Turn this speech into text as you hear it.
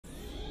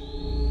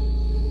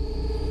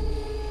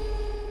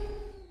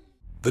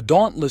The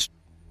dauntless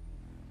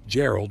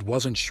Gerald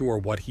wasn't sure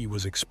what he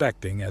was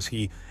expecting as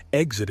he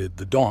exited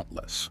the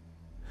Dauntless.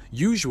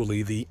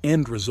 Usually the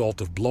end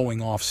result of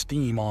blowing off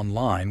steam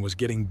online was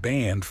getting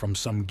banned from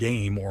some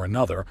game or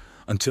another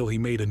until he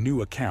made a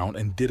new account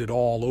and did it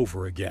all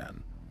over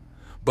again.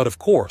 But of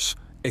course,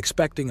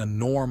 expecting a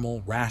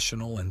normal,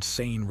 rational, and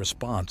sane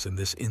response in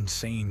this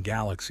insane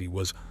galaxy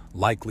was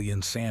likely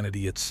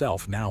insanity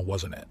itself now,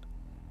 wasn't it?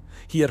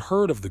 He had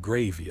heard of the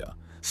Gravia,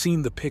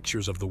 seen the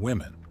pictures of the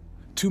women.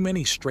 Too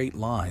many straight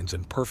lines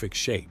and perfect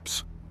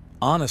shapes.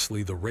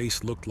 Honestly, the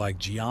race looked like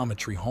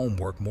geometry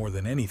homework more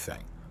than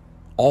anything,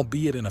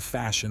 albeit in a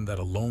fashion that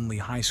a lonely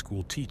high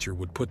school teacher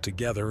would put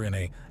together in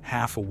a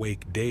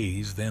half-awake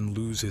daze, then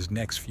lose his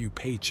next few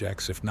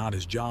paychecks if not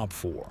his job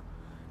for.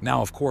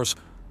 Now, of course,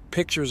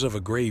 pictures of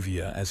a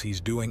Gravia as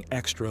he's doing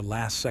extra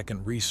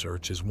last-second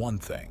research is one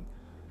thing.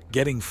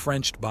 Getting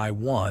Frenched by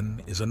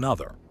one is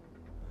another.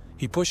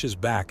 He pushes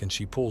back and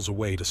she pulls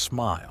away to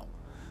smile,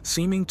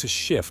 seeming to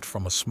shift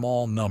from a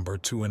small number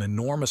to an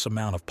enormous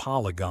amount of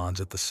polygons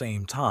at the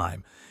same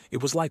time.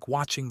 It was like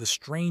watching the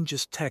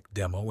strangest tech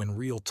demo in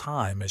real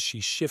time as she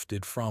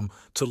shifted from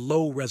to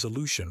low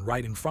resolution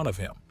right in front of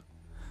him.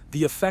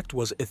 The effect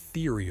was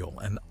ethereal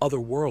and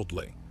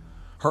otherworldly.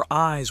 Her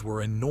eyes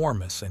were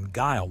enormous and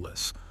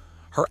guileless.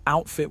 Her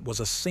outfit was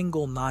a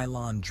single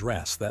nylon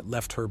dress that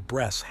left her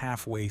breasts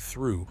halfway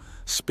through,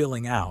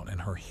 spilling out,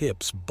 and her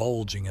hips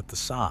bulging at the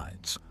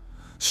sides.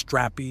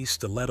 Strappy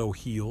stiletto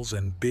heels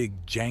and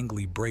big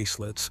jangly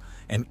bracelets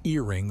and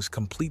earrings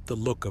complete the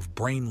look of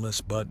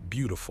brainless but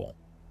beautiful.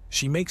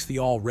 She makes the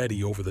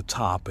already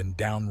over-the-top and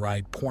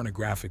downright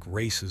pornographic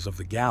races of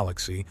the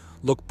galaxy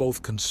look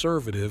both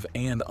conservative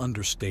and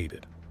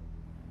understated.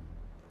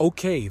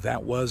 Okay,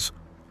 that was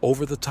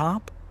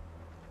over-the-top?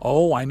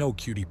 Oh, I know,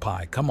 cutie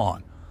pie, come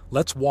on,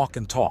 let's walk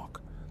and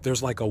talk.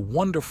 There's like a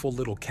wonderful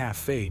little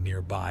cafe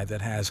nearby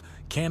that has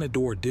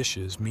canador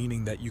dishes,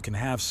 meaning that you can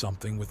have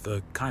something with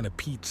the kind of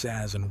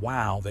pizzazz and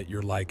wow that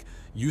you're like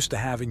used to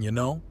having, you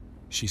know?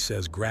 She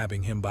says,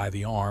 grabbing him by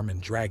the arm and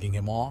dragging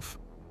him off.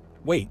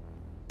 Wait,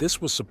 this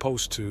was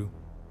supposed to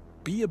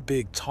be a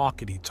big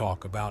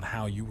talkity-talk about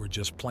how you were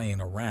just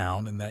playing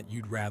around and that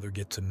you'd rather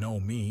get to know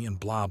me and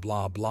blah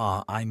blah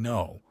blah. I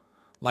know.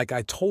 Like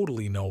I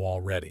totally know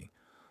already.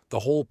 The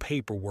whole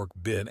paperwork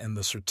bit and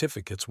the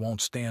certificates won't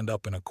stand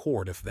up in a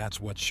court if that's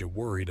what you're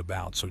worried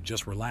about, so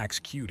just relax,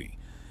 cutie.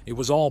 It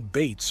was all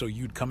bait so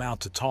you'd come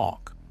out to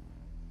talk.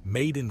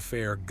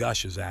 Maidenfair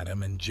gushes at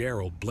him and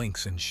Gerald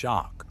blinks in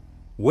shock.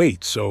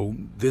 Wait, so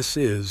this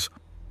is...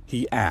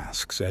 he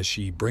asks as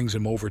she brings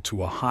him over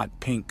to a hot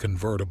pink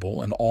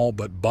convertible and all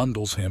but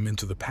bundles him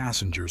into the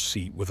passenger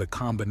seat with a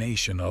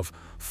combination of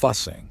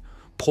fussing,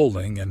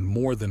 pulling, and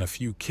more than a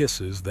few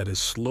kisses that is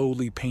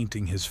slowly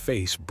painting his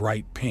face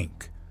bright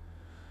pink.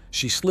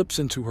 She slips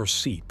into her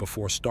seat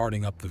before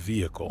starting up the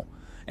vehicle,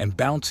 and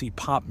bouncy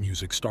pop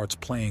music starts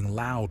playing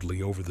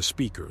loudly over the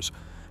speakers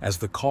as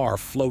the car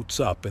floats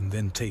up and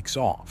then takes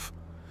off.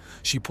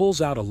 She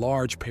pulls out a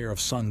large pair of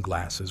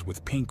sunglasses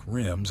with pink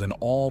rims and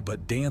all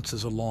but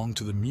dances along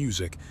to the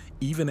music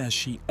even as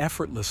she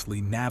effortlessly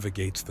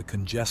navigates the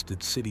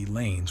congested city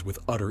lanes with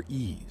utter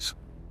ease.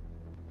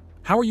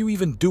 "How are you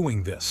even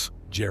doing this?"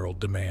 Gerald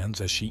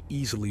demands as she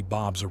easily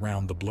bobs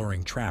around the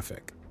blurring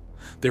traffic.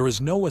 There is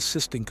no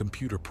assisting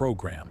computer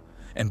program,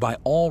 and by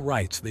all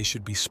rights they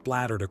should be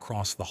splattered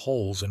across the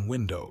holes and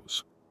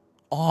windows.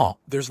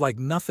 There's like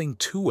nothing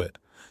to it.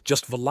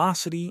 Just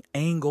velocity,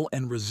 angle,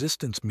 and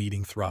resistance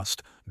meeting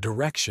thrust,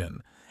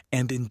 direction,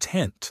 and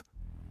intent.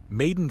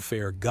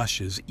 Maidenfair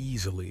gushes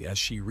easily as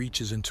she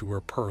reaches into her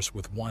purse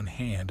with one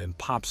hand and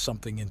pops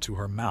something into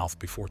her mouth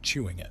before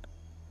chewing it.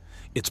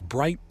 It's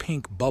bright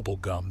pink bubble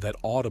gum that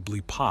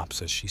audibly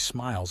pops as she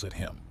smiles at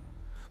him.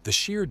 The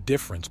sheer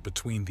difference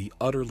between the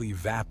utterly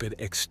vapid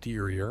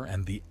exterior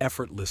and the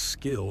effortless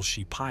skill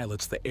she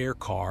pilots the air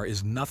car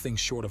is nothing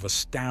short of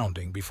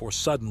astounding before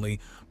suddenly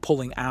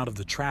pulling out of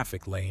the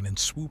traffic lane and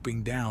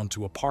swooping down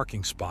to a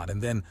parking spot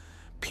and then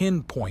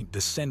pinpoint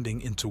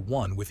descending into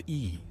one with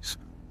ease.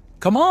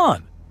 Come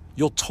on!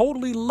 You'll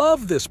totally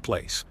love this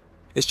place.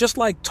 It's just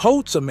like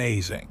totes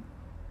amazing.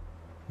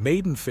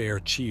 Maidenfair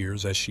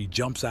cheers as she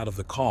jumps out of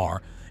the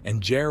car,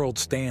 and Gerald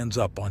stands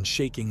up on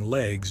shaking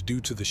legs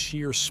due to the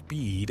sheer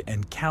speed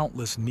and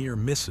countless near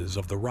misses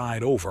of the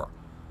ride over.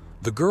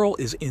 The girl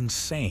is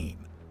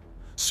insane.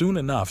 Soon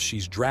enough,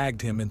 she's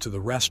dragged him into the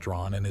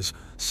restaurant and is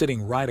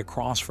sitting right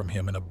across from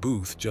him in a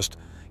booth, just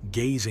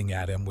gazing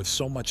at him with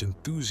so much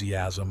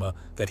enthusiasm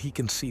that he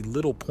can see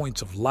little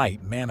points of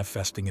light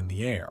manifesting in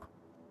the air.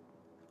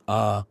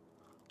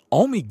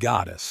 Oh me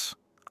goddess,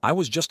 I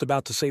was just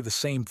about to say the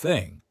same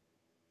thing.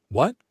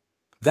 What?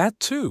 That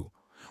too.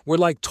 We're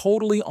like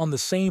totally on the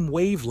same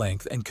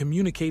wavelength and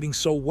communicating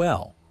so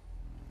well.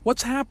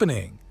 What's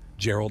happening?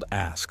 Gerald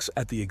asks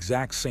at the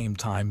exact same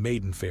time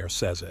Maidenfair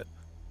says it.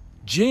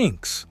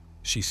 Jinx,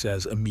 she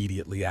says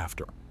immediately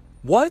after.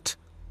 What?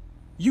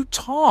 You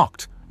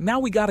talked. Now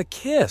we gotta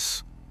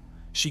kiss.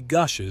 She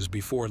gushes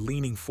before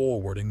leaning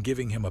forward and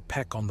giving him a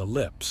peck on the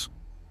lips.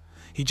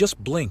 He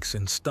just blinks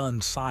in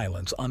stunned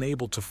silence,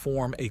 unable to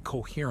form a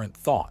coherent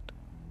thought.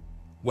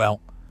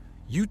 "Well,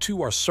 you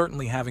two are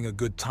certainly having a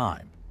good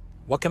time.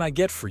 What can I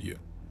get for you?"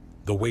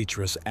 the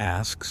waitress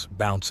asks,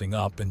 bouncing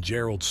up, and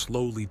Gerald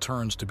slowly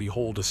turns to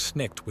behold a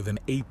snikt with an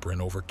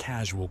apron over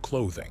casual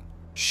clothing.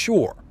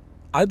 "Sure,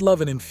 I'd love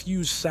an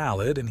infused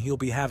salad, and he'll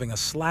be having a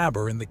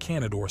slabber in the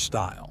Canador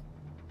style."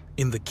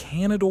 "In the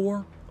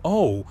Canador?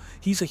 Oh,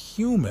 he's a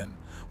human.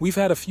 We've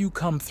had a few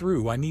come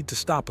through. I need to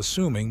stop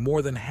assuming.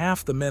 More than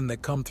half the men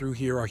that come through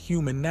here are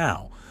human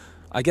now.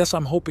 I guess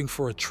I'm hoping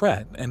for a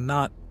tret and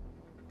not..."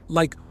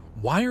 "Like,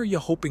 why are you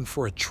hoping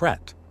for a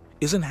tret?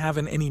 Isn't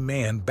having any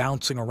man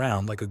bouncing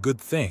around like a good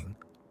thing?"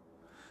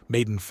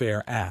 Maiden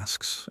Fair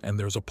asks, and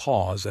there's a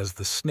pause as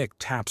the snikt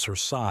taps her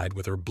side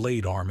with her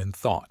blade arm in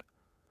thought.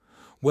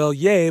 "Well,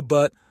 yay,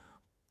 but...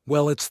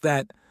 well, it's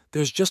that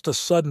there's just a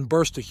sudden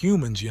burst of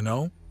humans, you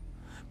know?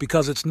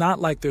 Because it's not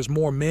like there's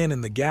more men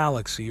in the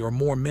galaxy or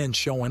more men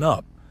showing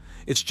up.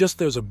 It's just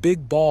there's a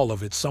big ball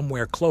of it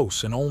somewhere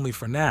close, and only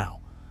for now.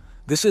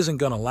 This isn't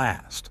gonna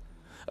last.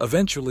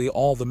 Eventually,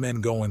 all the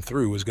men going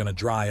through is gonna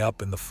dry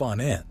up and the fun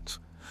ends.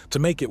 To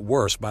make it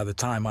worse, by the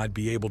time I'd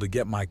be able to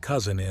get my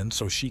cousin in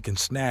so she can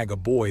snag a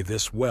boy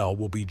this well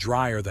will be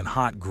drier than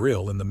hot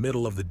grill in the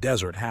middle of the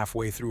desert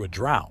halfway through a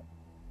drought."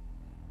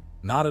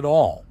 "Not at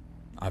all.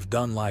 I've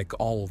done like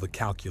all the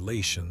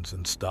calculations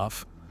and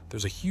stuff.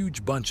 There's a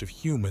huge bunch of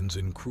humans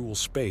in cruel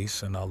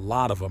space, and a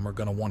lot of them are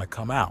going to want to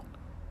come out.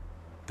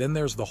 Then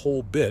there's the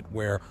whole bit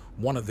where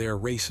one of their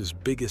race's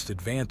biggest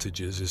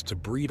advantages is to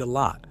breed a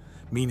lot,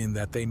 meaning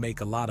that they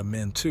make a lot of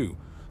men too.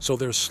 So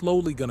there's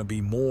slowly going to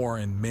be more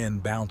and men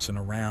bouncing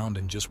around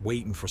and just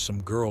waiting for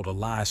some girl to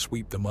lie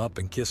sweep them up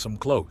and kiss them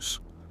close."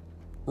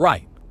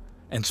 "Right.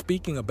 And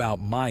speaking about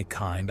my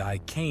kind, I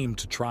came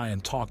to try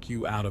and talk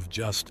you out of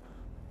just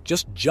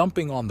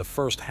jumping on the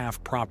first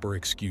half-proper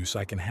excuse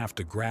I can have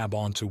to grab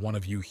onto one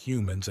of you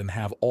humans and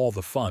have all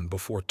the fun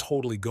before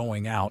totally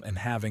going out and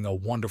having a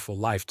wonderful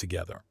life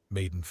together,"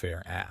 Maiden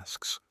Fair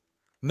asks.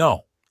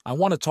 "No, I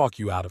want to talk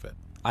you out of it.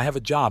 I have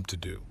a job to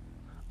do.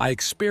 I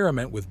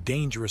experiment with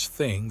dangerous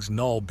things,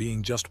 Null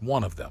being just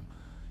one of them.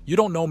 You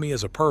don't know me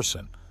as a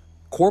person.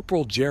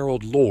 Corporal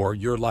Gerald Lore,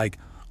 you're like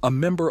a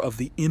member of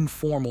the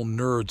informal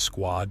nerd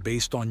squad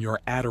based on your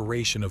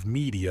adoration of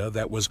media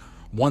that was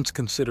once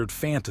considered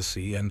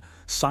fantasy and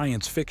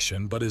science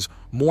fiction but is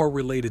more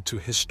related to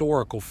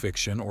historical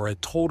fiction or a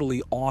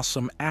totally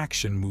awesome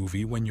action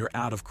movie when you're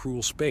out of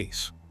cruel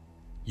space.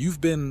 You've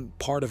been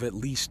part of at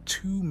least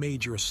 2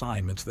 major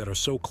assignments that are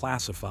so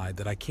classified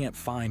that I can't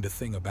find a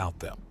thing about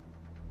them.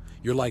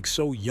 You're like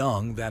so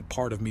young that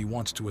part of me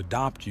wants to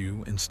adopt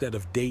you instead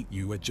of date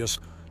you at just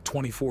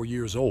 24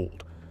 years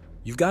old.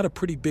 You've got a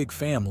pretty big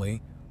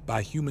family,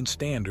 by human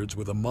standards,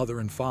 with a mother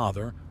and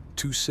father,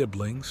 2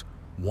 siblings,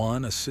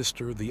 one a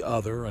sister, the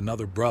other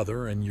another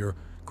brother, and your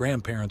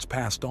grandparents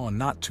passed on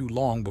not too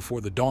long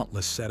before the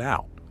Dauntless set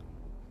out."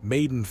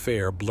 Maiden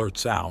Fair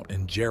blurts out,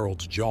 and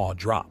Gerald's jaw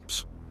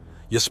drops.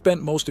 "You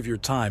spent most of your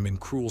time in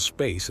cruel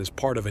space as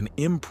part of an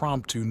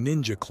impromptu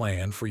ninja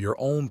clan for your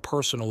own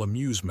personal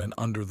amusement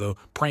under the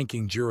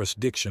pranking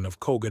jurisdiction of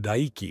Koga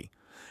Daiki,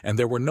 and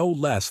there were no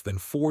less than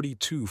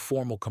 42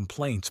 formal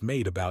complaints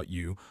made about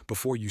you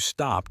before you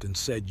stopped and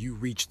said you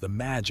reached the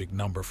magic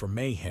number for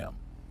mayhem.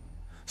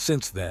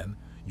 Since then,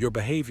 your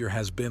behavior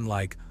has been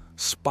like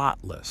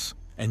spotless,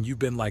 and you've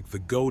been like the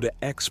go-to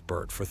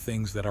expert for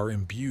things that are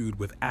imbued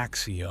with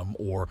axiom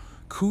or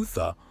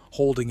kutha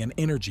holding an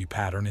energy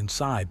pattern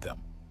inside them.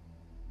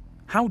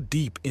 How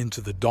deep into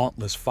the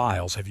Dauntless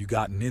files have you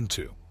gotten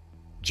into?"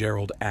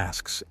 Gerald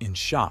asks in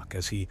shock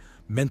as he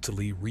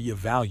mentally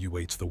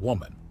reevaluates the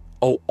woman.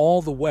 "Oh,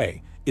 all the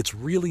way. It's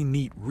really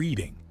neat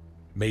reading,"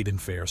 Maiden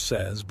Fair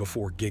says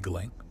before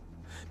giggling.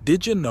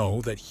 "Did you know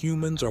that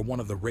humans are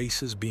one of the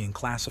races being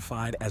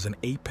classified as an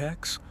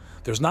apex?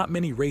 There's not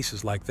many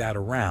races like that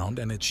around,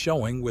 and it's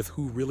showing with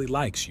who really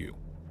likes you.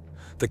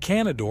 The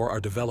Canador are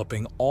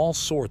developing all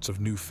sorts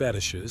of new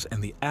fetishes,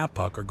 and the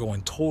Apuk are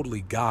going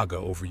totally gaga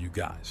over you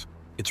guys.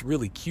 It's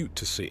really cute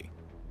to see."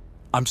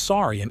 "I'm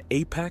sorry, an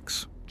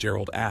apex?"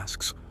 Gerald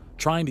asks,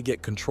 trying to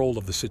get control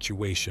of the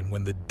situation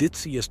when the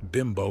ditziest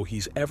bimbo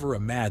he's ever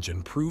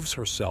imagined proves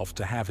herself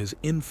to have his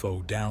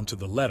info down to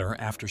the letter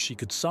after she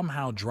could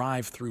somehow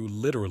drive through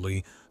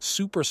literally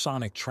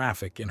supersonic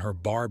traffic in her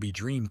Barbie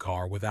dream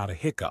car without a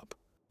hiccup.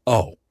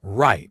 "Oh,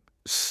 right.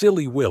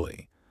 Silly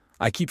Willy.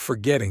 I keep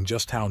forgetting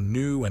just how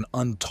new and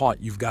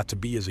untaught you've got to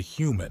be as a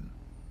human,"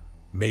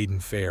 Maiden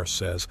Fair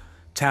says,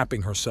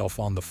 tapping herself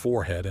on the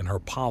forehead, and her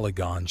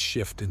polygons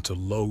shift into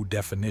low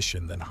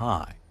definition than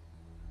high.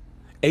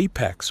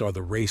 Apex are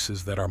the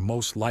races that are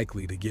most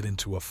likely to get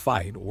into a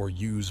fight or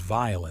use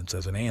violence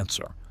as an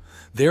answer.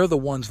 They're the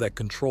ones that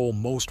control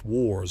most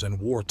wars and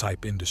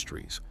war-type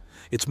industries.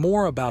 It's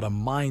more about a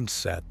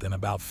mindset than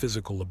about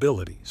physical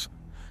abilities.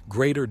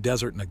 Greater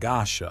Desert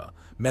Nagasha,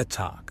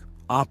 Metak,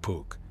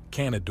 Apuk,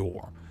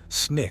 Canador,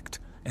 Snikt,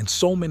 and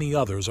so many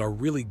others are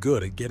really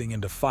good at getting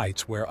into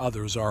fights where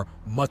others are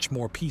much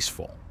more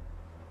peaceful.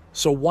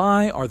 So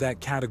why are that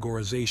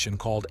categorization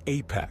called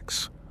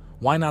Apex?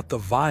 Why not the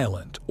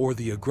violent or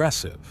the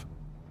aggressive?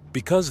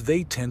 Because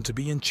they tend to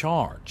be in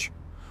charge.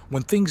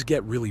 When things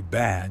get really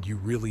bad, you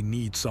really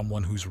need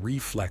someone whose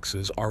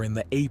reflexes are in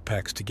the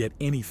apex to get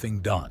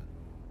anything done.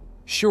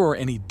 Sure,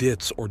 any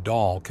ditz or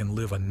doll can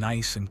live a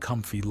nice and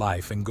comfy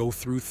life and go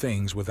through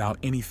things without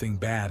anything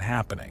bad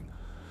happening.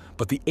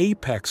 But the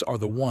apex are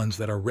the ones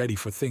that are ready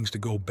for things to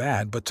go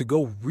bad, but to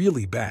go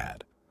really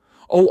bad.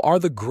 Oh, are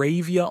the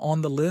Gravia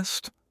on the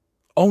list?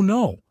 Oh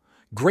no,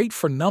 great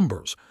for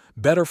numbers,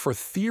 better for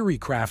theory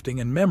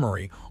crafting and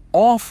memory,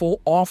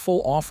 awful,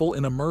 awful, awful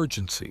in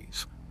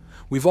emergencies.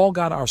 We've all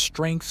got our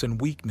strengths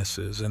and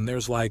weaknesses, and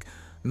there's like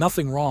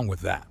nothing wrong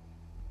with that.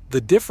 The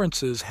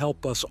differences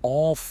help us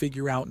all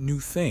figure out new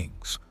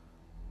things.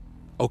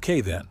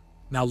 Okay then,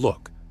 now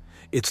look,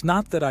 it's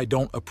not that I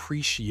don't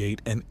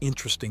appreciate an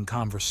interesting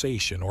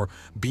conversation or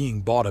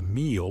being bought a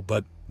meal,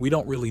 but we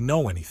don't really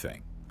know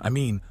anything. I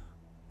mean,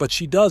 but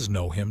she does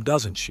know him,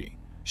 doesn't she?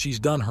 She's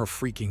done her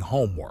freaking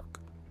homework.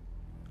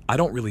 I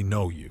don't really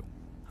know you.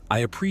 I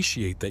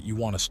appreciate that you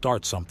want to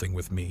start something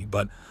with me,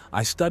 but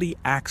I study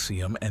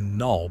axiom and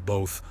null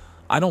both.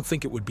 I don't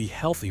think it would be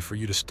healthy for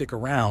you to stick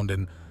around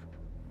and...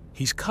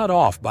 He's cut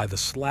off by the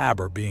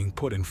slabber being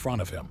put in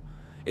front of him.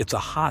 It's a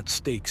hot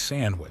steak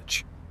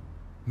sandwich.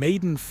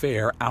 Maiden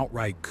Fair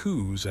outright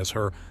coos as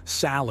her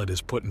salad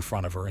is put in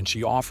front of her, and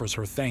she offers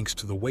her thanks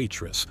to the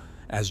waitress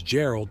as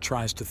Gerald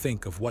tries to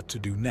think of what to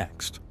do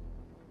next.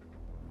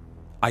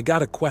 I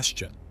got a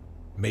question,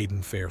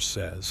 Maiden Fair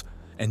says,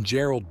 and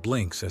Gerald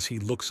blinks as he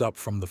looks up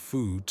from the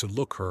food to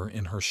look her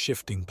in her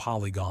shifting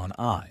polygon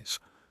eyes.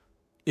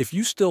 If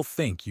you still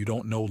think you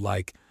don't know,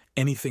 like,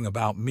 anything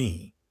about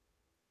me...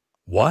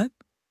 What?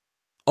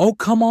 Oh,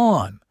 come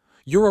on!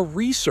 You're a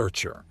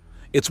researcher.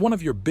 It's one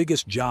of your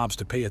biggest jobs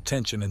to pay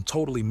attention and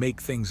totally make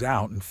things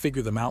out and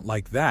figure them out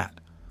like that,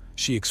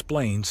 she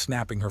explains,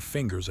 snapping her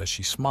fingers as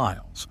she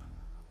smiles.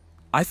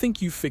 I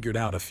think you've figured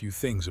out a few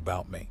things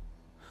about me.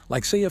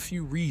 Like, say, a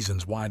few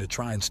reasons why to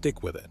try and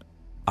stick with it.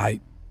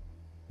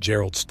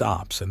 Gerald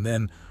stops and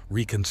then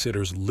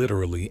reconsiders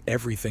literally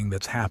everything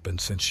that's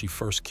happened since she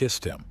first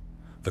kissed him.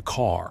 The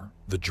car,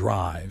 the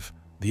drive,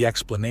 the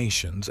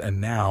explanations, and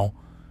now...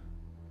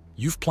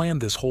 You've planned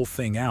this whole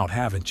thing out,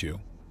 haven't you?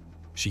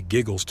 She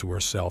giggles to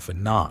herself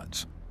and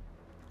nods.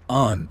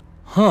 I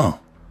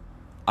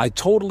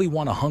totally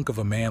want a hunk of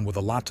a man with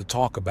a lot to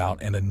talk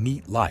about and a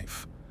neat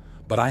life.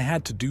 But I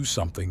had to do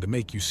something to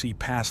make you see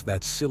past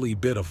that silly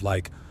bit of,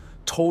 like,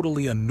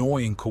 totally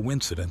annoying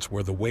coincidence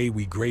where the way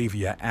we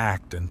Gravia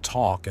act and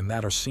talk and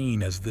that are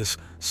seen as this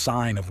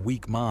sign of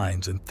weak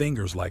minds and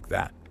thingers like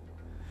that.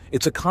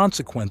 It's a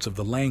consequence of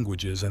the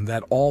languages and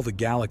that all the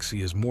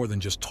galaxy is more than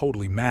just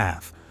totally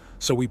math.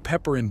 So we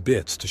pepper in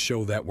bits to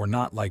show that we're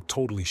not, like,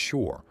 totally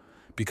sure,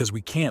 because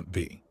we can't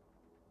be.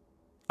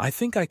 I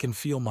think I can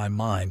feel my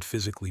mind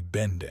physically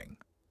bending,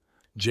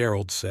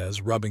 Gerald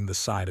says, rubbing the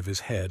side of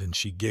his head, and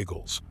she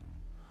giggles.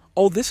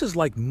 Oh, this is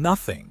like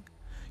nothing.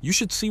 You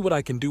should see what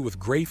I can do with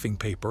grafing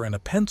paper and a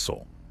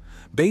pencil.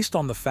 Based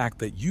on the fact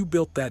that you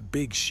built that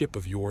big ship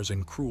of yours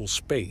in cruel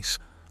space,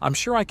 I'm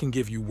sure I can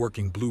give you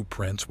working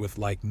blueprints with,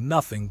 like,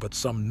 nothing but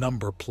some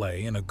number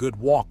play and a good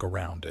walk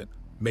around it,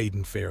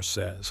 Maiden Fair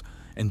says,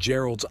 and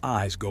Gerald's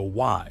eyes go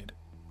wide.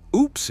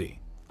 Oopsie,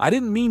 I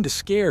didn't mean to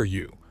scare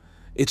you.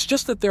 It's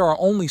just that there are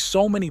only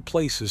so many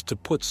places to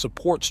put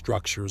support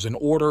structures in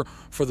order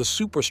for the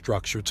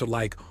superstructure to,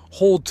 like,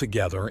 hold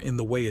together in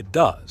the way it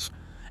does.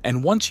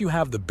 And once you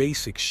have the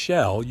basic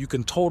shell, you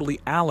can totally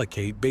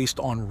allocate based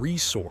on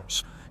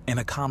resource and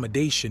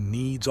accommodation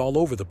needs all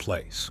over the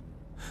place.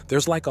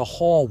 There's like a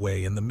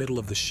hallway in the middle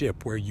of the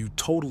ship where you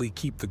totally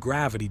keep the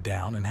gravity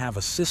down and have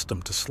a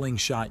system to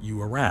slingshot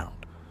you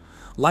around.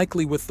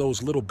 Likely with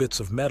those little bits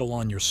of metal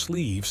on your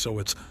sleeve, so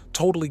it's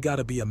totally got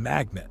to be a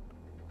magnet.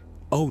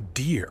 Oh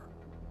dear,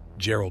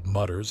 Gerald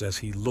mutters as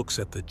he looks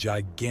at the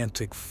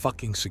gigantic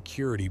fucking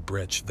security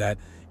breach that,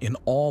 in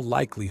all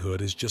likelihood,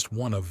 is just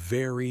one of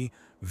very,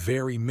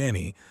 very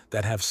many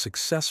that have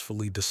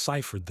successfully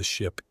deciphered the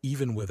ship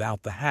even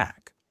without the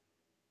hack.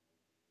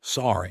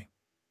 Sorry.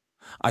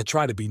 I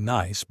try to be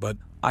nice, but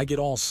I get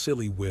all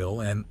silly, Will,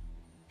 and...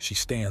 She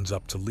stands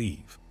up to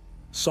leave.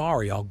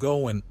 Sorry, I'll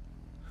go and...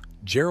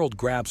 Gerald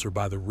grabs her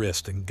by the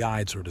wrist and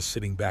guides her to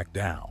sitting back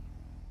down.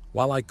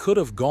 While I could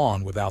have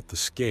gone without the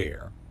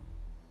scare,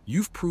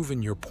 you've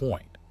proven your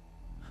point.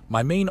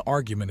 My main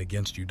argument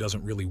against you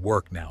doesn't really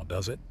work now,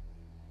 does it?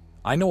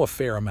 I know a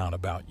fair amount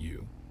about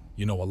you.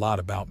 You know a lot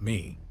about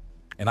me.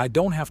 And I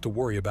don't have to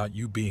worry about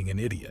you being an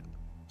idiot.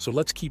 So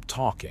let's keep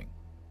talking.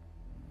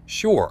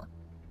 Sure.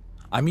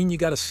 I mean, you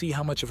gotta see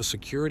how much of a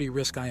security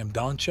risk I am,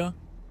 don't ya?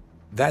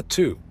 That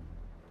too.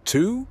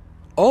 Two?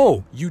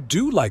 Oh, you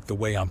do like the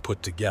way I'm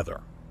put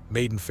together.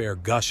 Maiden Fair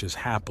gushes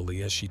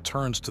happily as she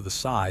turns to the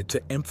side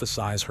to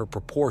emphasize her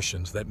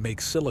proportions that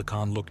make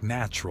silicon look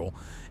natural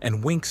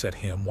and winks at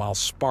him while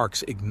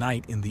sparks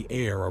ignite in the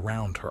air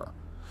around her.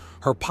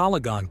 Her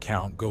polygon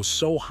count goes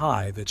so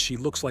high that she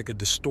looks like a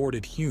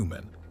distorted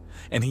human,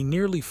 and he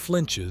nearly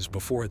flinches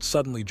before it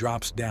suddenly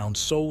drops down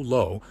so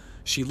low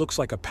She looks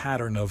like a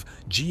pattern of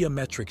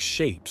geometric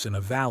shapes in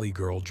a Valley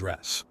Girl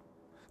dress.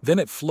 Then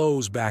it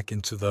flows back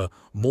into the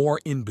more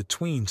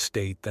in-between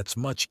state that's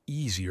much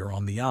easier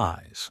on the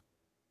eyes.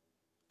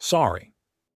 Sorry,